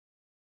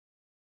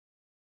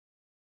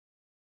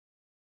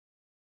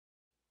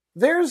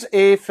There's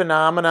a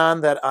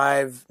phenomenon that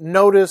I've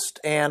noticed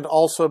and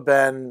also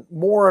been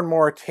more and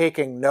more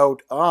taking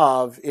note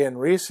of in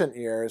recent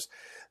years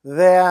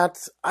that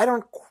I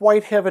don't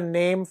quite have a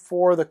name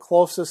for. The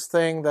closest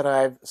thing that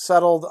I've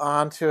settled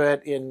onto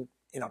it in,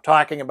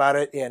 talking about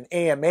it in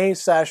AMA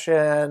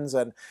sessions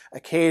and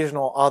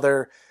occasional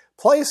other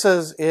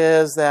places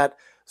is that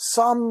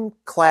some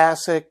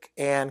classic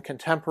and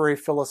contemporary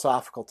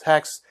philosophical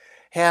texts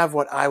have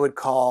what I would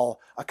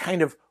call a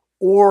kind of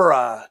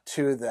aura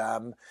to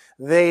them.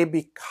 They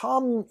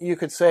become, you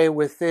could say,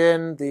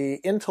 within the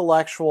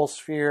intellectual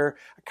sphere,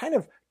 a kind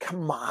of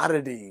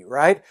commodity,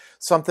 right?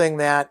 Something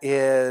that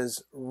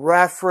is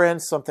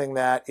referenced, something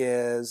that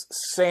is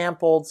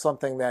sampled,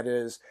 something that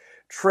is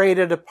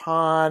traded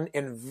upon,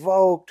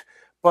 invoked,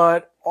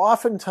 but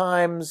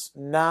oftentimes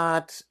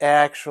not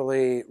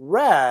actually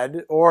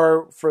read,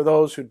 or for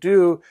those who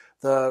do,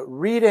 the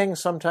reading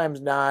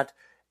sometimes not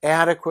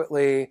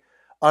adequately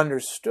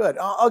understood.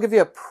 I'll give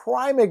you a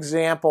prime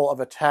example of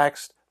a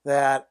text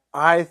that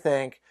I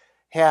think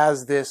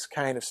has this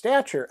kind of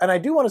stature. And I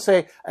do want to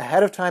say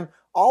ahead of time,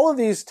 all of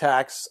these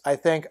texts I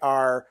think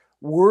are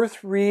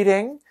worth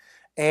reading,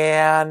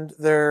 and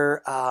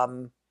they're,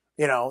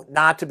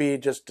 not to be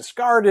just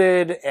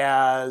discarded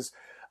as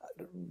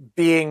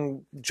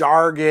being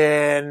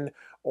jargon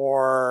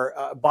or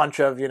a bunch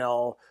of,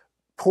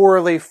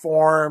 poorly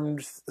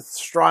formed,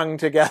 strung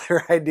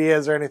together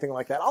ideas or anything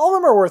like that. All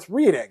of them are worth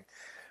reading.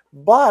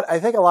 But I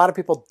think a lot of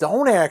people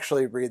don't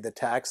actually read the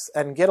text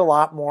and get a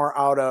lot more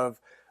out of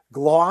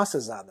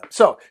glosses on them.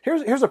 So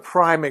here's a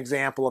prime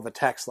example of a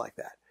text like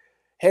that.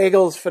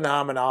 Hegel's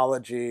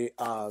Phenomenology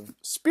of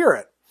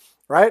Spirit,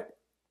 right?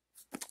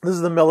 This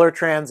is the Miller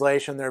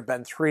translation. There have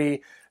been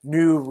 3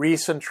 new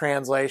recent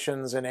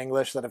translations in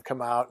English that have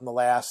come out in the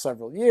last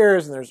several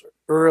years, and there's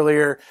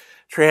earlier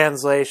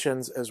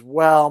translations as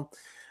well.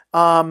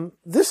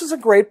 This is a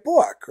great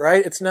book,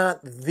 right? It's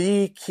not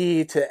the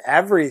key to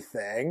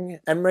everything.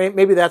 And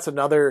maybe that's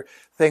another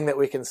thing that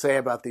we can say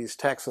about these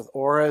texts with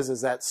auras,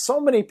 is that so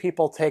many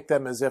people take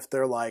them as if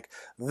they're like,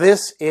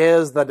 this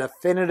is the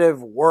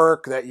definitive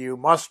work that you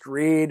must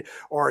read,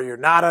 or you're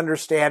not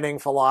understanding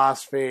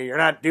philosophy, you're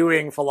not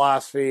doing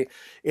philosophy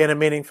in a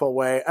meaningful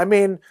way. I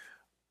mean,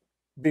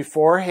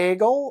 before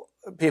Hegel,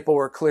 people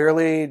were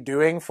clearly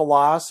doing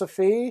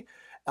philosophy.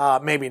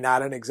 Maybe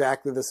not in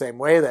exactly the same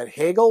way that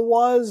Hegel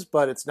was,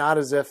 but it's not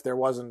as if there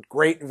wasn't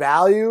great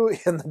value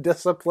in the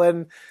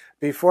discipline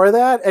before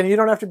that. And you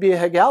don't have to be a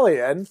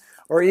Hegelian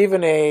or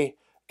even a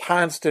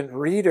constant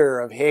reader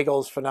of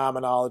Hegel's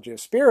Phenomenology of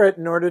Spirit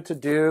in order to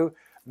do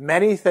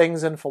many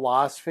things in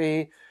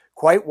philosophy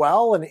quite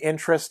well and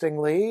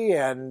interestingly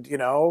and,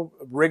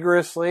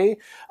 rigorously.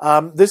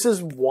 This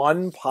is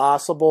one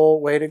possible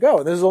way to go.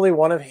 And this is only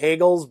one of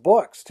Hegel's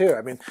books, too.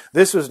 I mean,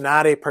 this was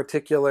not a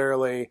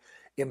particularly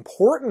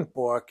important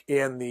book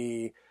in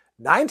the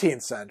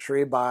 19th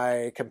century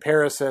by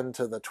comparison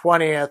to the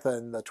 20th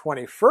and the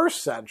 21st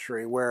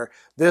century, where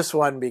this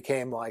one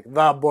became like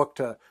the book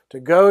to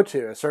go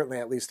to, certainly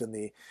at least in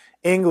the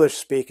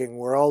English-speaking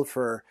world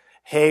for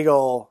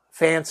Hegel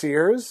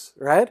fanciers,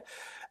 right?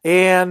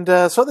 And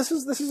so this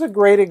is a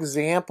great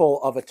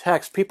example of a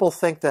text. People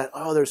think that,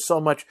 there's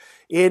so much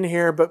in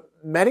here, but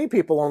many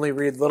people only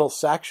read little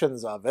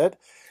sections of it.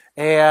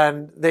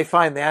 And they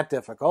find that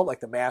difficult, like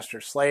the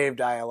master-slave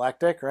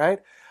dialectic, right?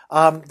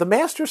 The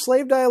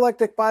master-slave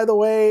dialectic, by the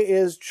way,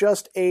 is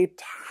just a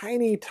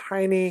tiny,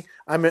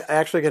 I'm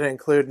actually going to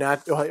include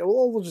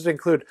we'll just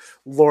include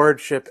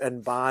lordship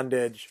and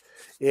bondage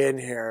in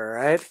here,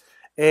 right?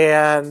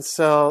 And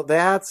so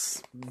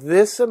that's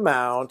this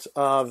amount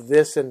of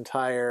this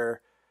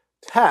entire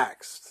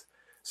text.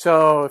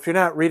 So if you're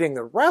not reading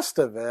the rest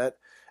of it,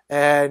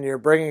 and you're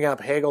bringing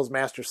up Hegel's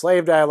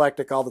master-slave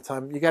dialectic all the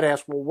time, you got to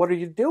ask, well, what are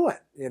you doing,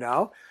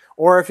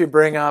 Or if you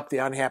bring up the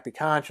unhappy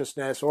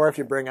consciousness, or if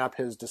you bring up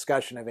his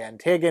discussion of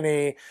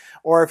Antigone,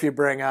 or if you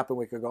bring up, and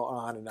we could go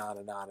on and on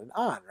and on and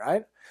on,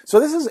 right? So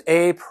this is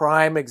a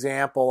prime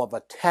example of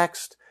a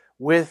text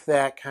with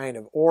that kind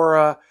of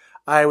aura.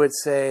 I would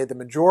say the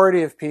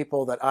majority of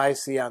people that I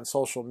see on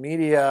social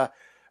media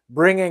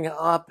bringing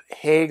up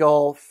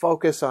Hegel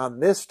focus on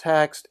this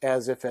text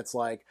as if it's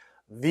like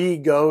the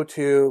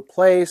go-to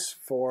place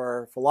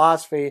for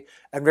philosophy,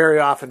 and very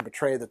often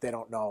betray that they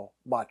don't know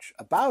much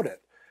about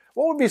it.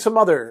 What would be some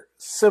other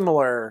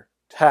similar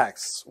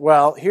texts?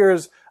 Well,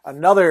 here's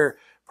another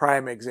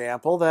prime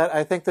example that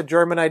I think the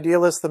German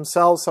idealists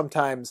themselves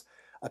sometimes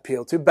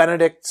appeal to.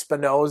 Benedict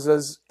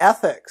Spinoza's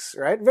Ethics,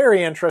 right?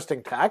 Very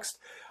interesting text.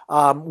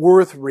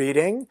 Worth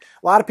reading.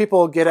 A lot of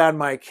people get on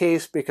my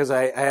case because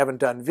I haven't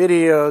done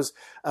videos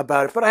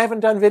about it, but I haven't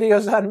done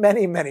videos on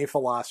many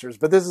philosophers,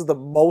 but this is the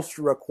most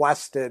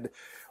requested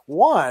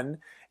one.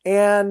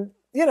 And,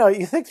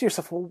 you think to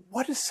yourself, well,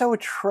 what is so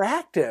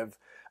attractive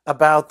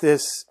about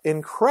this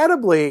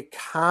incredibly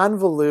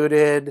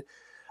convoluted,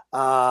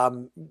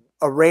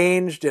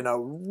 arranged in a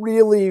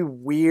really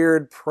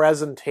weird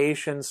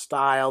presentation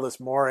style,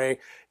 this more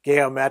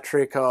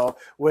geometrico,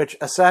 which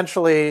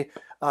essentially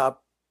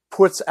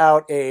puts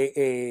out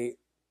a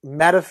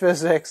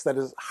metaphysics that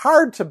is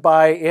hard to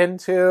buy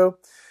into,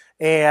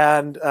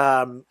 and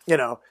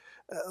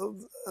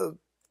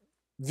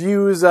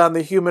views on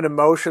the human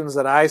emotions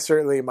that I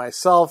certainly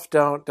myself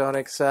don't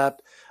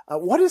accept.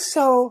 What is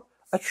so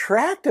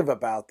attractive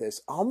about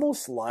this?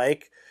 Almost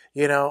like,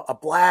 a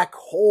black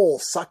hole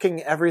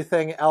sucking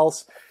everything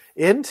else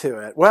into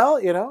it. Well,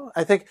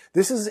 I think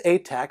this is a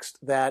text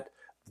that,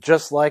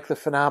 just like the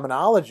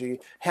Phenomenology,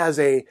 has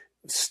a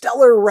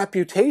stellar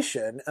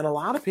reputation, and a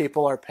lot of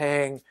people are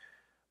paying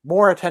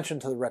more attention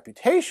to the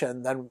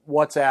reputation than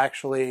what's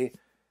actually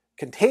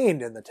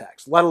contained in the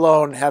text, let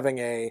alone having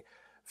a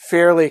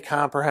fairly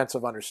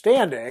comprehensive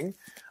understanding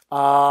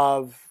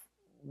of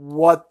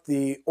what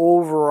the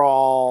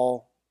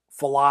overall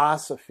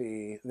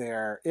philosophy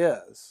there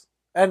is.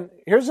 And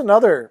here's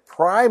another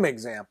prime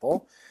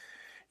example.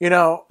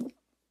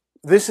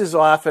 This is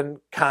often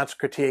Kant's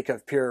critique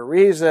of pure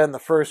reason, the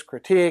first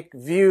critique,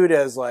 viewed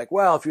as like,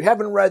 well, if you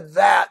haven't read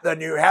that, then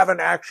you haven't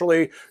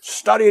actually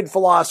studied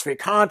philosophy.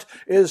 Kant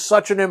is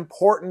such an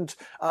important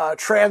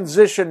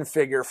transition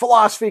figure.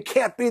 Philosophy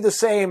can't be the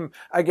same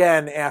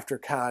again after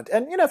Kant.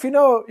 And, if you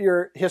know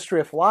your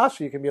history of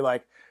philosophy, you can be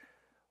like,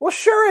 well,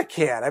 sure it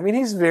can. I mean,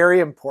 he's very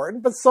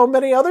important, but so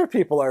many other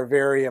people are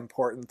very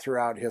important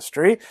throughout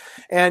history.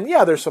 And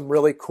yeah, there's some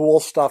really cool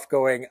stuff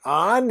going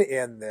on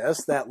in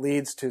this that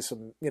leads to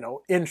some,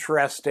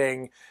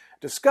 interesting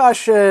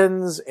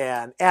discussions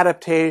and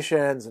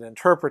adaptations and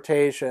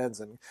interpretations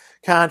and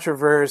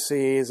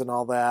controversies and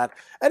all that.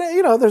 And,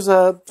 there's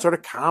a sort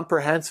of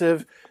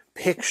comprehensive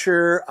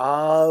picture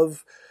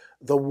of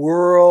the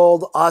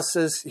world, us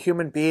as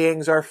human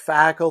beings, our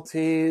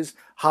faculties,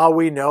 how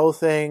we know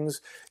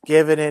things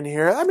given in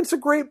here. I mean, it's a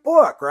great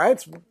book,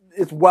 right?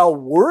 It's well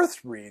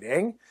worth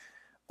reading,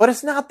 but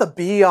it's not the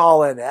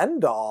be-all and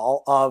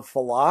end-all of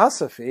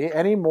philosophy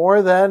any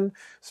more than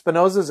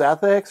Spinoza's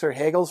Ethics or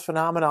Hegel's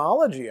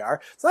Phenomenology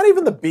are. It's not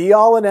even the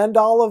be-all and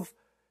end-all of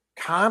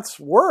Kant's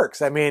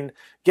works. I mean,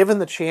 given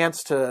the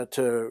chance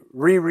to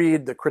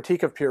reread the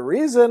Critique of Pure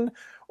Reason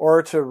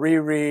or to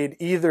reread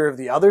either of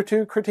the other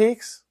two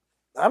critiques,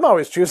 I'm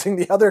always choosing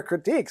the other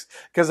critiques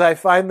because I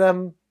find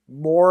them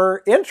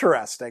more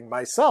interesting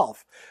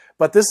myself.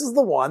 But this is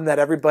the one that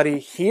everybody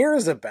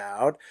hears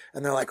about,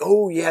 and they're like,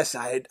 oh, yes,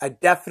 I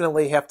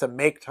definitely have to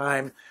make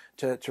time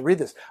to read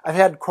this. I've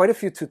had quite a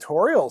few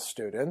tutorial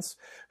students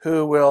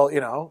who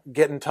will,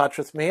 get in touch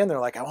with me, and they're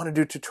like, I want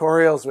to do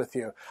tutorials with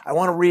you. I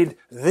want to read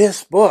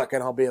this book.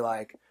 And I'll be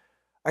like,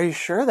 are you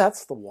sure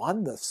that's the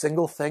one, the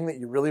single thing that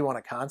you really want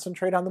to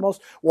concentrate on the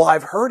most? Well,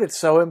 I've heard it's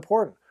so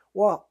important.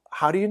 Well,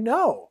 how do you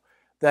know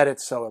that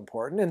it's so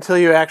important until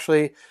you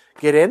actually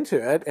get into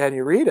it and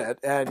you read it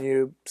and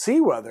you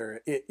see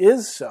whether it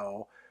is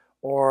so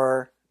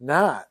or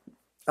not?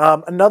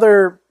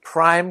 Another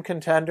prime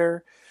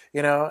contender,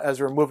 as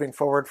we're moving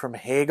forward from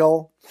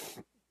Hegel,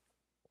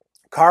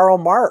 Karl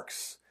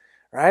Marx,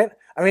 right?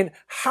 I mean,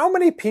 how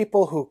many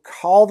people who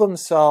call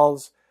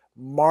themselves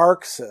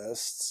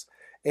Marxists,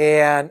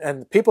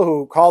 and people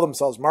who call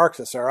themselves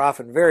Marxists are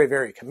often very,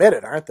 very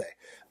committed, aren't they?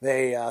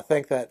 They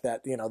think that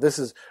this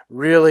is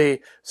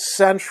really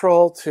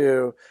central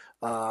to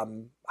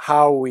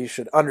how we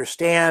should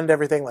understand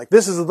everything. Like,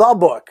 this is the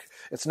book.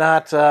 It's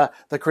not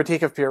the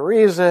Critique of Pure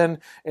Reason.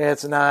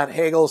 It's not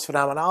Hegel's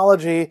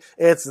Phenomenology.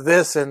 It's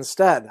this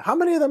instead. How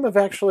many of them have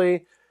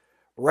actually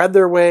read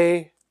their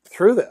way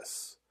through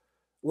this,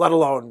 let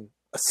alone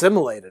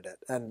assimilated it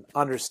and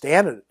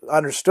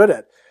understood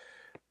it?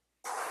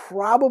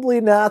 Probably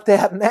not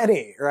that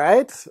many,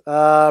 right?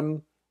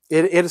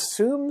 It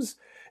assumes,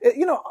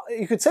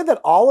 you could say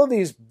that all of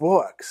these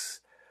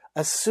books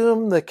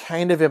assume the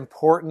kind of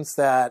importance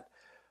that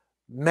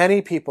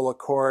many people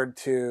accord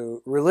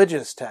to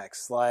religious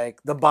texts like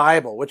the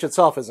Bible, which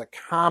itself is a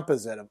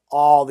composite of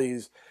all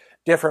these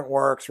different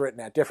works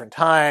written at different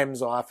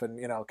times, often,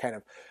 kind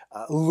of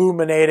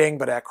illuminating,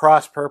 but at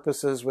cross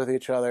purposes with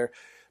each other.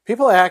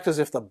 People act as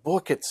if the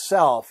book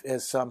itself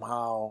is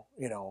somehow,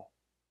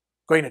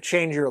 going to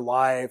change your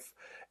life,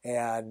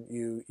 and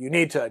you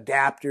need to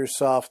adapt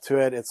yourself to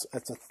it. It's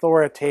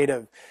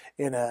authoritative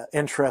in an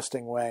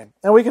interesting way.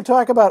 And we can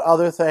talk about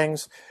other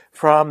things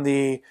from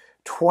the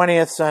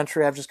 20th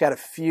century. I've just got a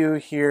few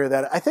here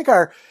that I think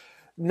are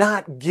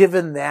not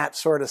given that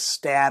sort of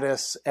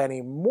status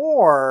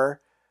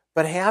anymore,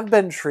 but have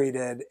been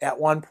treated at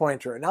one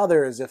point or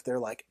another as if they're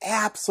like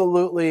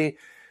absolutely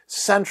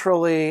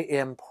centrally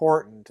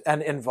important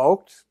and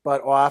invoked,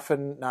 but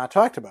often not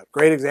talked about.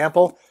 Great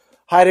example,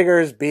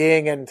 Heidegger's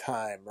Being and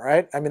Time,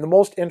 right? I mean, the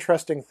most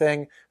interesting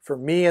thing for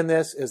me in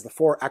this is the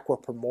four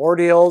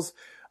equiprimordials.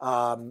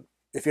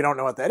 If you don't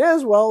know what that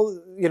is, well,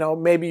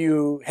 maybe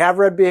you have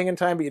read Being and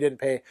Time, but you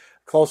didn't pay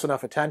close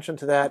enough attention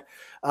to that.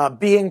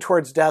 Being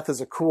towards death is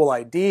a cool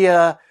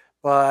idea,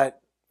 but,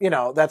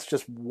 that's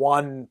just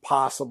one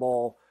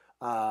possible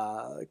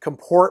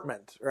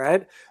comportment,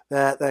 right?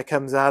 That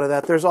comes out of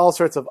that. There's all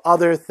sorts of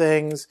other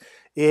things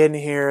in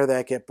here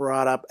that get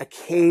brought up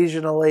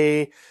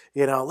occasionally.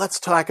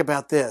 Let's talk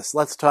about this.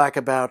 Let's talk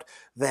about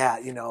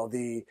that.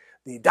 The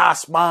the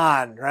Das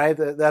Mann, right?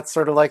 That's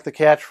sort of like the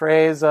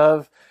catchphrase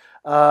of,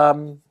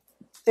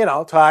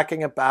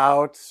 talking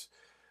about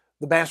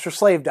the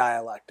master-slave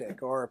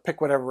dialectic, or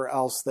pick whatever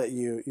else that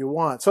you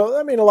want. So,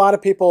 I mean, a lot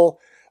of people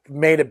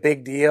made a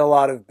big deal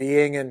out of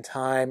being in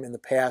time in the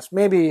past,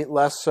 maybe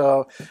less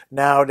so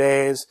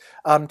nowadays.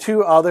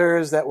 Two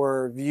others that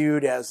were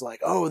viewed as like,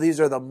 oh, these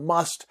are the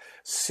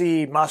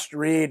must-see,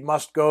 must-read,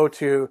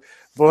 must-go-to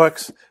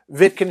books.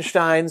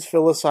 Wittgenstein's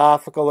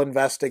Philosophical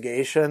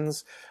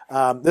Investigations.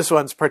 This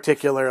one's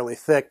particularly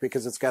thick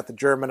because it's got the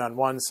German on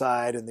one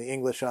side and the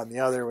English on the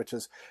other, which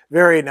is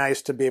very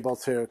nice to be able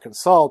to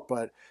consult.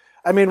 But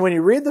I mean, when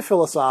you read the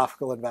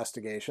Philosophical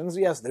Investigations,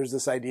 yes, there's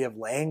this idea of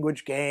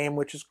language game,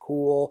 which is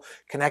cool,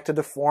 connected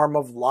to form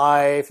of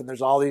life, and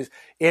there's all these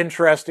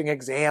interesting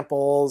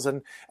examples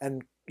and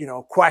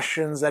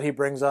questions that he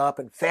brings up,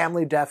 and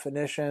family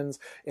definitions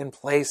in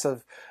place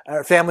of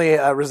family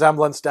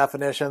resemblance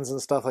definitions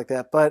and stuff like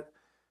that. But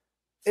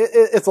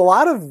it's a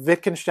lot of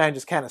Wittgenstein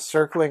just kind of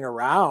circling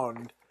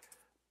around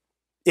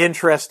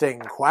interesting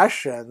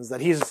questions that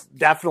he's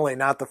definitely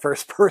not the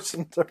first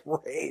person to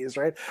raise,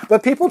 right?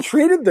 But people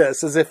treated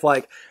this as if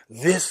like,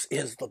 this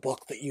is the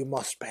book that you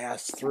must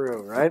pass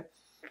through, right?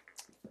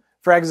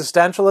 For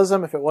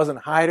existentialism, if it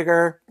wasn't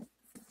Heidegger,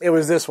 it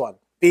was this one,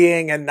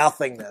 Being and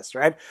Nothingness,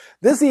 right?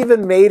 This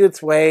even made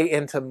its way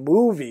into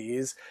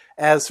movies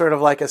as sort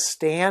of like a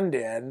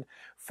stand-in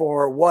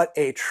for what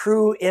a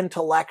true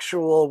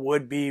intellectual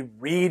would be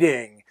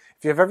reading.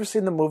 If you've ever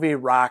seen the movie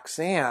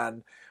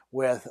Roxanne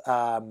with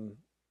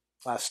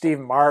Steve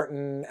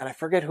Martin, and I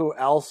forget who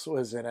else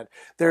was in it.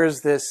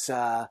 There's this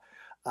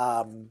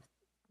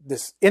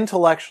this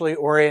intellectually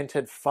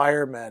oriented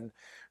fireman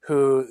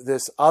who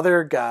this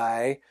other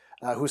guy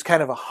who's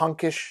kind of a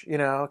hunkish,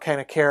 kind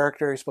of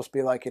character. He's supposed to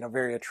be like,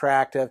 very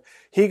attractive.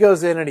 He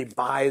goes in and he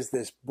buys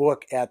this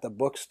book at the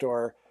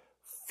bookstore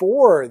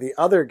for the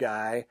other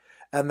guy.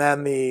 And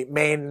then the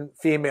main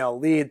female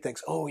lead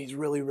thinks, oh, he's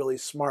really, really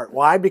smart.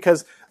 Why?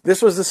 Because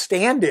this was a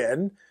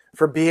stand-in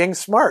for being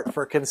smart,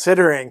 for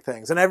considering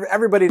things. And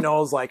everybody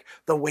knows, like,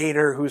 the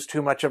waiter who's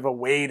too much of a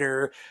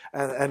waiter,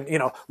 and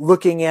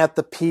looking at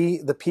the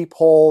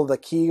peephole, the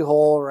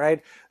keyhole,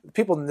 right?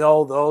 People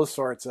know those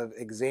sorts of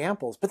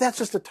examples. But that's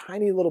just a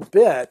tiny little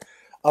bit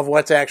of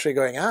what's actually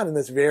going on in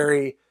this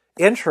very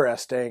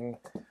interesting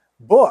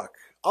book.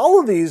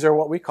 All of these are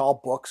what we call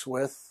books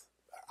with,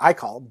 I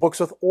call them books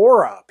with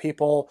aura.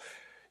 People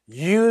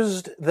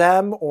used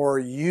them or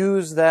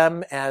use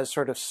them as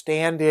sort of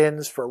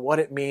stand-ins for what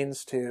it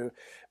means to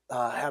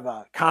have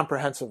a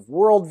comprehensive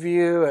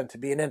worldview and to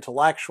be an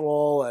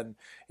intellectual and,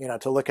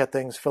 to look at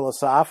things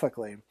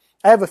philosophically.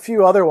 I have a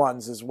few other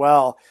ones as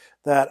well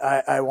that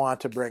I want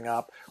to bring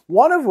up.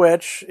 One of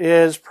which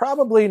is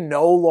probably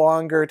no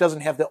longer, it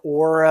doesn't have the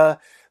aura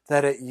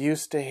that it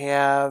used to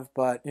have,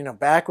 but,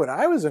 back when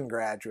I was in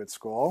graduate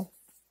school,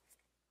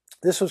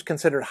 this was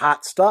considered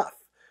hot stuff,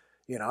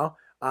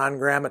 on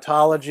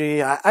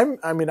Gramatology.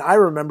 I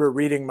remember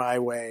reading my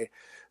way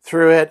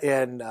through it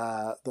in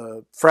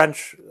the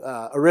French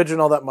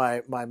original that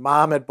my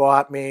mom had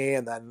bought me,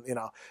 and then,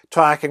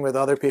 talking with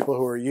other people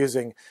who were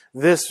using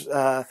this,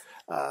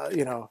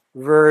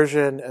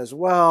 version as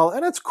well.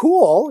 And it's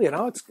cool,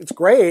 it's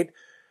great,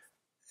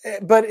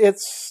 but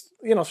it's,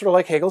 sort of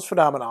like Hegel's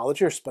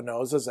Phenomenology or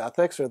Spinoza's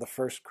Ethics or the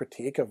first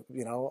critique of,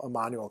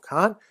 Immanuel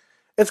Kant.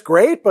 It's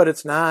great, but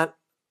it's not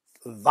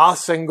the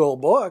single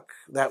book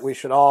that we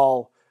should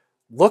all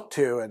look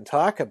to and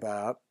talk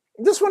about.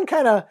 This one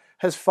kind of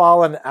has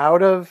fallen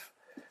out of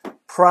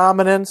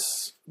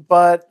prominence,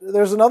 but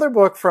there's another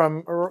book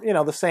from,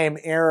 the same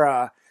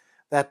era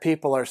that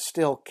people are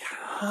still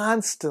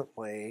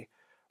constantly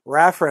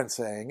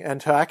referencing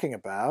and talking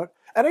about.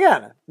 And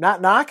again,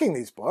 not knocking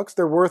these books,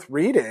 they're worth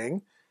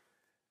reading,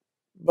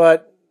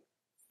 but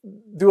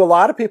do a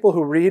lot of people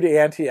who read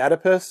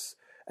Anti-Oedipus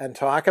and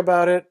talk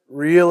about it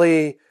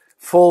really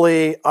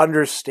fully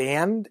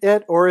understand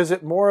it? Or is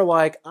it more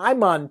like,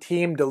 I'm on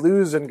team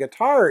Deleuze and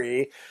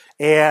Guitari,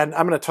 and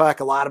I'm going to talk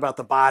a lot about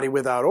the body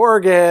without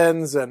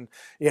organs and,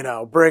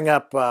 bring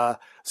up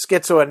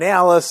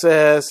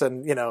schizoanalysis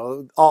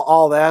and,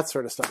 all that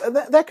sort of stuff. And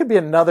that could be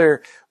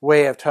another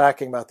way of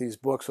talking about these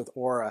books with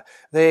aura.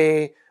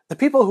 The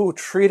people who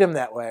treat them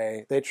that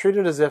way, they treat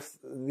it as if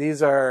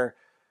these are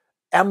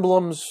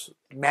emblems,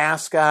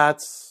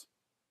 mascots,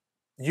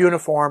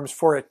 uniforms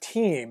for a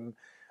team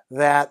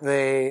that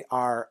they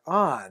are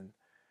on.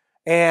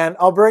 And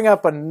I'll bring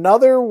up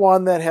another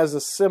one that has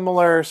a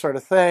similar sort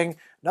of thing,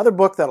 another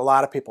book that a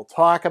lot of people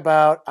talk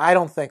about. I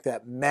don't think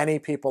that many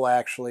people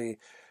actually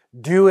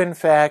do in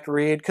fact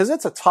read, because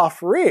it's a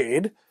tough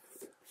read.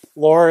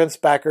 Lawrence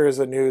Becker's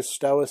A New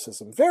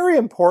Stoicism. Very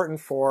important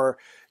for,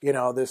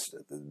 this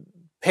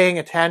paying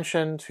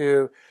attention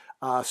to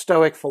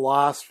Stoic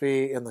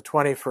philosophy in the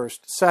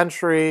 21st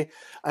century.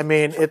 I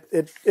mean,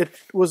 it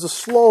was a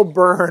slow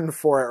burn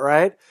for it,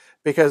 right?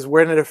 Because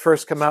when did it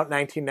first come out?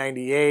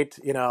 1998,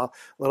 a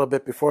little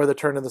bit before the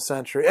turn of the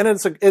century. And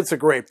it's a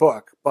great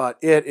book, but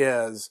it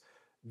is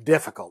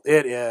difficult.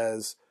 It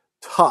is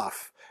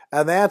tough.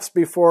 And that's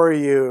before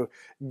you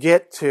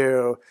get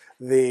to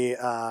the,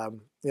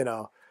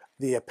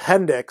 the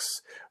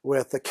appendix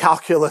with the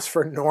calculus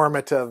for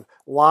normative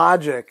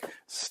logic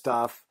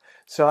stuff.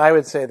 So I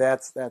would say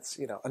that's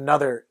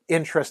another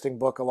interesting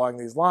book along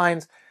these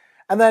lines.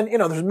 And then,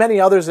 there's many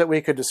others that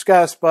we could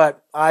discuss,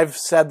 but I've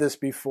said this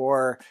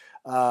before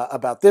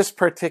about this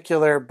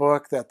particular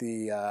book that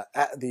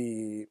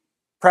the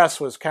press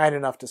was kind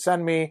enough to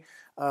send me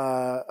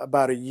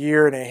about a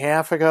year and a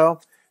half ago.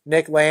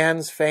 Nick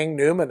Land's Fanged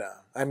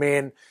Noumena. I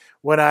mean,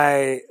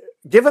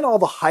 given all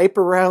the hype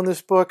around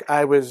this book,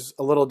 I was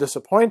a little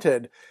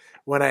disappointed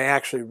when I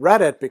actually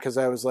read it, because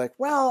I was like,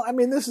 well, I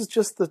mean, this is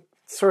just the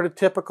sort of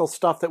typical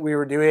stuff that we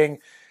were doing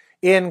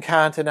in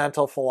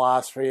continental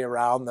philosophy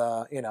around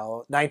the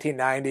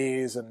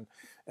 1990s and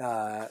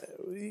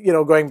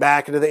going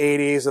back into the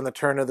 80s and the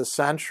turn of the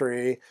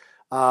century.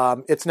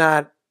 It's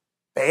not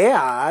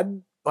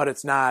bad, but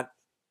it's not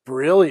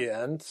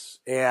brilliant,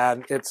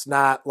 and it's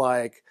not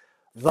like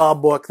the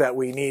book that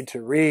we need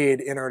to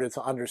read in order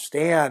to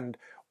understand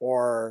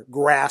or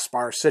grasp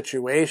our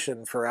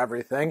situation for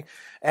everything,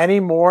 any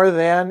more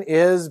than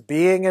is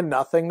Being and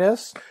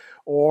Nothingness,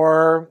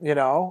 or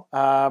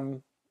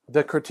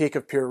the Critique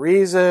of Pure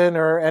Reason,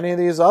 or any of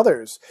these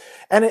others.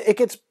 And it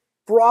gets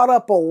brought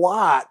up a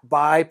lot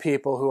by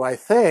people who I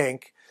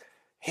think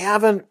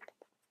haven't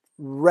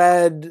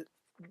read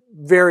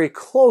very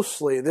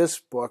closely this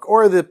book,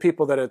 or the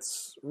people that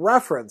it's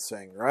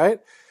referencing, right?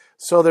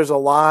 So there's a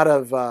lot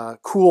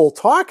of cool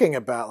talking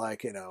about,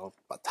 like,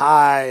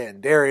 Bataille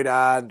and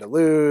Derrida and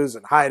Deleuze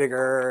and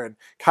Heidegger and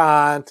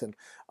Kant, and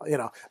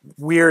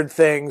weird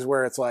things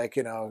where it's like,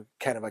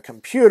 kind of a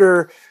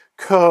computer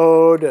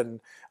code,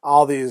 and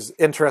all these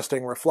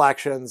interesting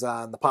reflections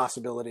on the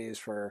possibilities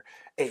for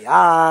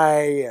AI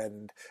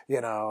and,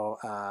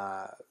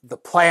 the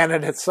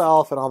planet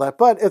itself and all that.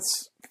 But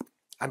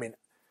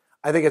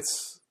I think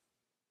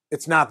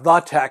it's not the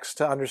text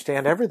to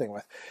understand everything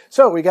with.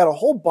 So we got a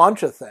whole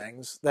bunch of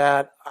things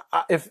that,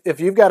 if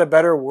you've got a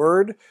better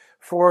word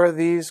for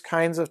these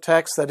kinds of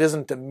texts that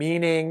isn't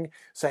demeaning,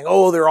 saying,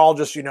 oh, they're all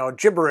just,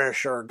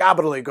 gibberish or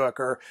gobbledygook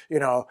or,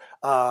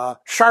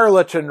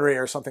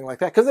 charlatanry or something like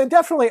that, because they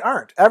definitely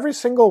aren't. Every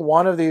single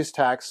one of these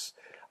texts,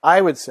 I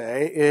would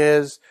say,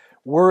 is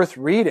worth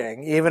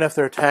reading, even if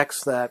they're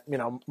texts that,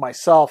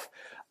 myself,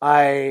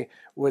 I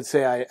would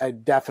say I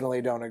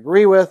definitely don't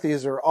agree with.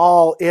 These are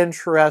all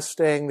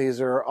interesting. These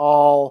are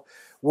all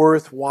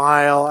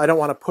worthwhile. I don't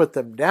want to put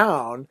them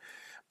down,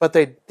 but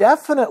they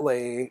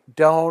definitely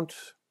don't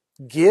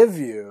give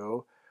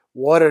you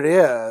what it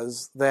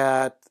is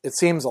that it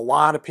seems a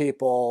lot of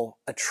people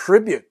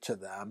attribute to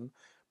them,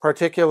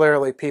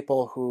 particularly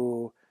people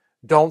who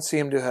don't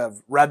seem to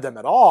have read them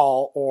at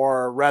all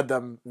or read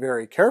them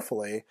very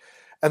carefully.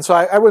 And so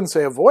I wouldn't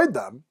say avoid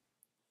them.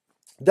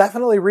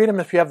 Definitely read them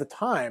if you have the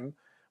time,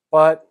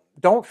 but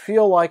don't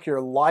feel like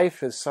your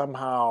life is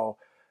somehow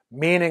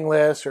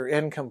meaningless or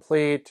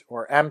incomplete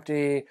or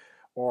empty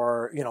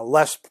or,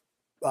 less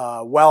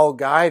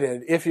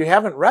well-guided if you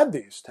haven't read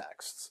these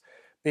texts,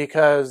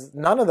 because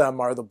none of them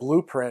are the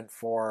blueprint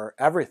for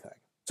everything.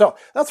 So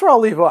that's where I'll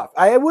leave off.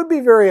 I would be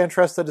very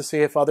interested to see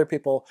if other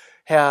people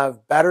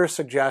have better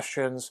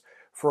suggestions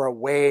for a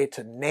way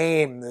to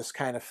name this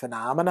kind of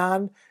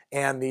phenomenon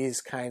and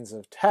these kinds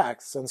of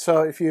texts. And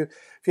so if you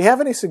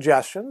have any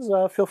suggestions,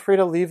 feel free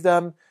to leave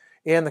them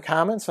in the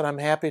comments, and I'm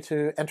happy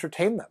to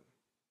entertain them.